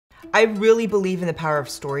I really believe in the power of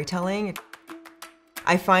storytelling.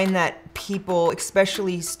 I find that people,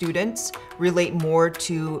 especially students, relate more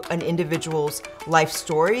to an individual's life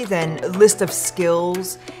story than a list of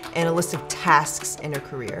skills and a list of tasks in a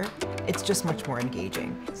career. It's just much more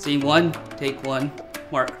engaging. Scene one, take one,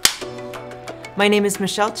 mark. My name is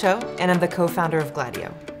Michelle Cho, and I'm the co-founder of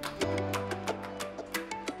Gladeo.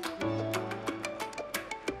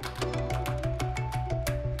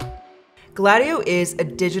 Gladeo is a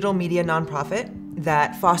digital media nonprofit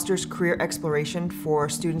that fosters career exploration for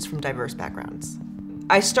students from diverse backgrounds.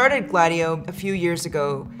 I started Gladeo a few years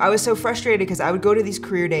ago. I was so frustrated because I would go to these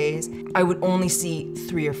career days, I would only see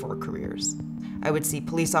 3 or 4 careers. I would see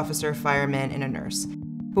police officer, fireman, and a nurse.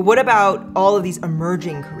 But what about all of these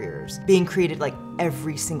emerging careers being created like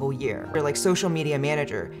every single year? Or like social media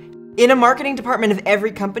manager. In a marketing department of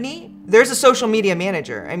every company, there's a social media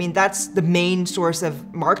manager. I mean, that's the main source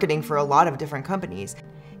of marketing for a lot of different companies.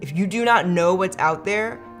 If you do not know what's out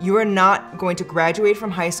there, you are not going to graduate from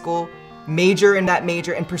high school, major in that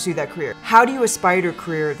major, and pursue that career. How do you aspire to a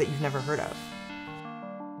career that you've never heard of?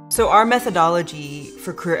 So our methodology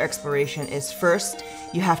for career exploration is, first,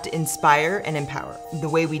 you have to inspire and empower. The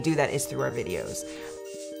way we do that is through our videos.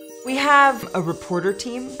 We have a reporter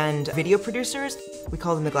team and video producers. We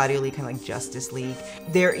call them the Gladeo League, kind of like Justice League.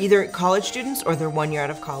 They're either college students or they're 1 year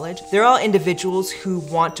out of college. They're all individuals who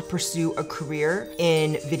want to pursue a career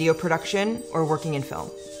in video production or working in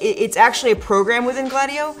film. It's actually a program within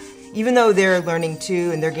Gladeo. Even though they're learning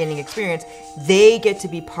too and they're gaining experience, they get to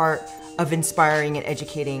be part of inspiring and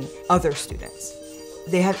educating other students.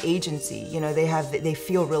 They have agency, you know, they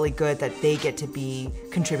feel really good that they get to be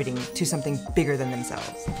contributing to something bigger than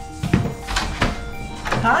themselves.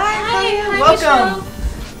 Hi, welcome.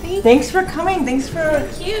 Thanks for coming. Thank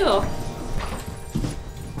you.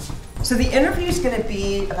 So the interview is going to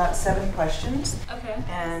be about 7 questions. Okay.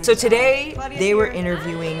 And so today they were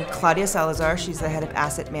interviewing Claudia Salazar. She's the head of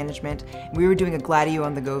asset management. We were doing a Gladeo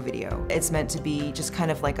on the go video. It's meant to be just kind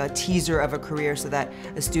of like a teaser of a career so that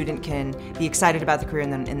a student can be excited about the career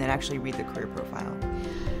and then actually read the career profile.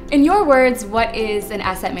 In your words, what is an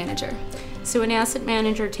asset manager? So an asset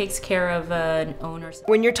manager takes care of an owner.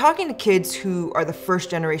 When you're talking to kids who are the first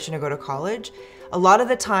generation to go to college, a lot of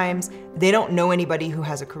the times they don't know anybody who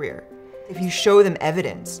has a career. If you show them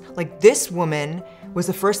evidence, like this woman was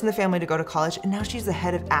the first in the family to go to college and now she's the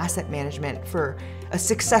head of asset management for a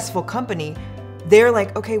successful company, they're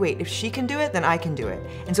like, okay, wait, if she can do it, then I can do it.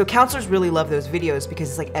 And so counselors really love those videos because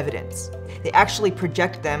it's like evidence. They actually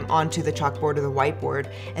project them onto the chalkboard or the whiteboard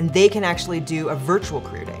and they can actually do a virtual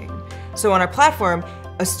career day. So on our platform,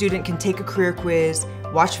 a student can take a career quiz,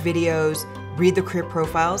 watch videos, read the career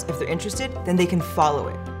profiles. If they're interested, then they can follow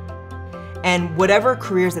it. And whatever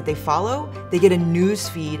careers that they follow, they get a news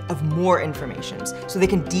feed of more information, so they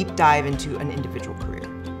can deep dive into an individual career.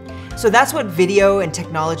 So that's what video and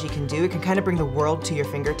technology can do. It can kind of bring the world to your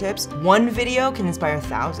fingertips. One video can inspire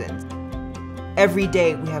thousands. Every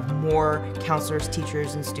day we have more counselors,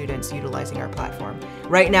 teachers, and students utilizing our platform.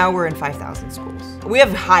 Right now we're in 5,000 schools. We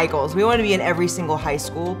have high goals. We want to be in every single high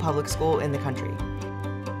school, public school in the country.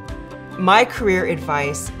 My career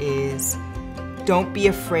advice is, don't be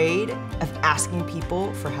afraid of asking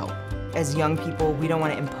people for help. As young people, we don't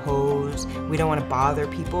want to impose, we don't want to bother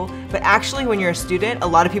people, but actually when you're a student, a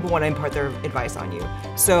lot of people want to impart their advice on you.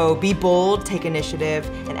 So be bold, take initiative,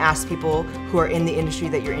 and ask people who are in the industry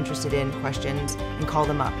that you're interested in questions and call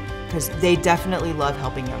them up, because they definitely love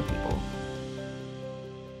helping young people.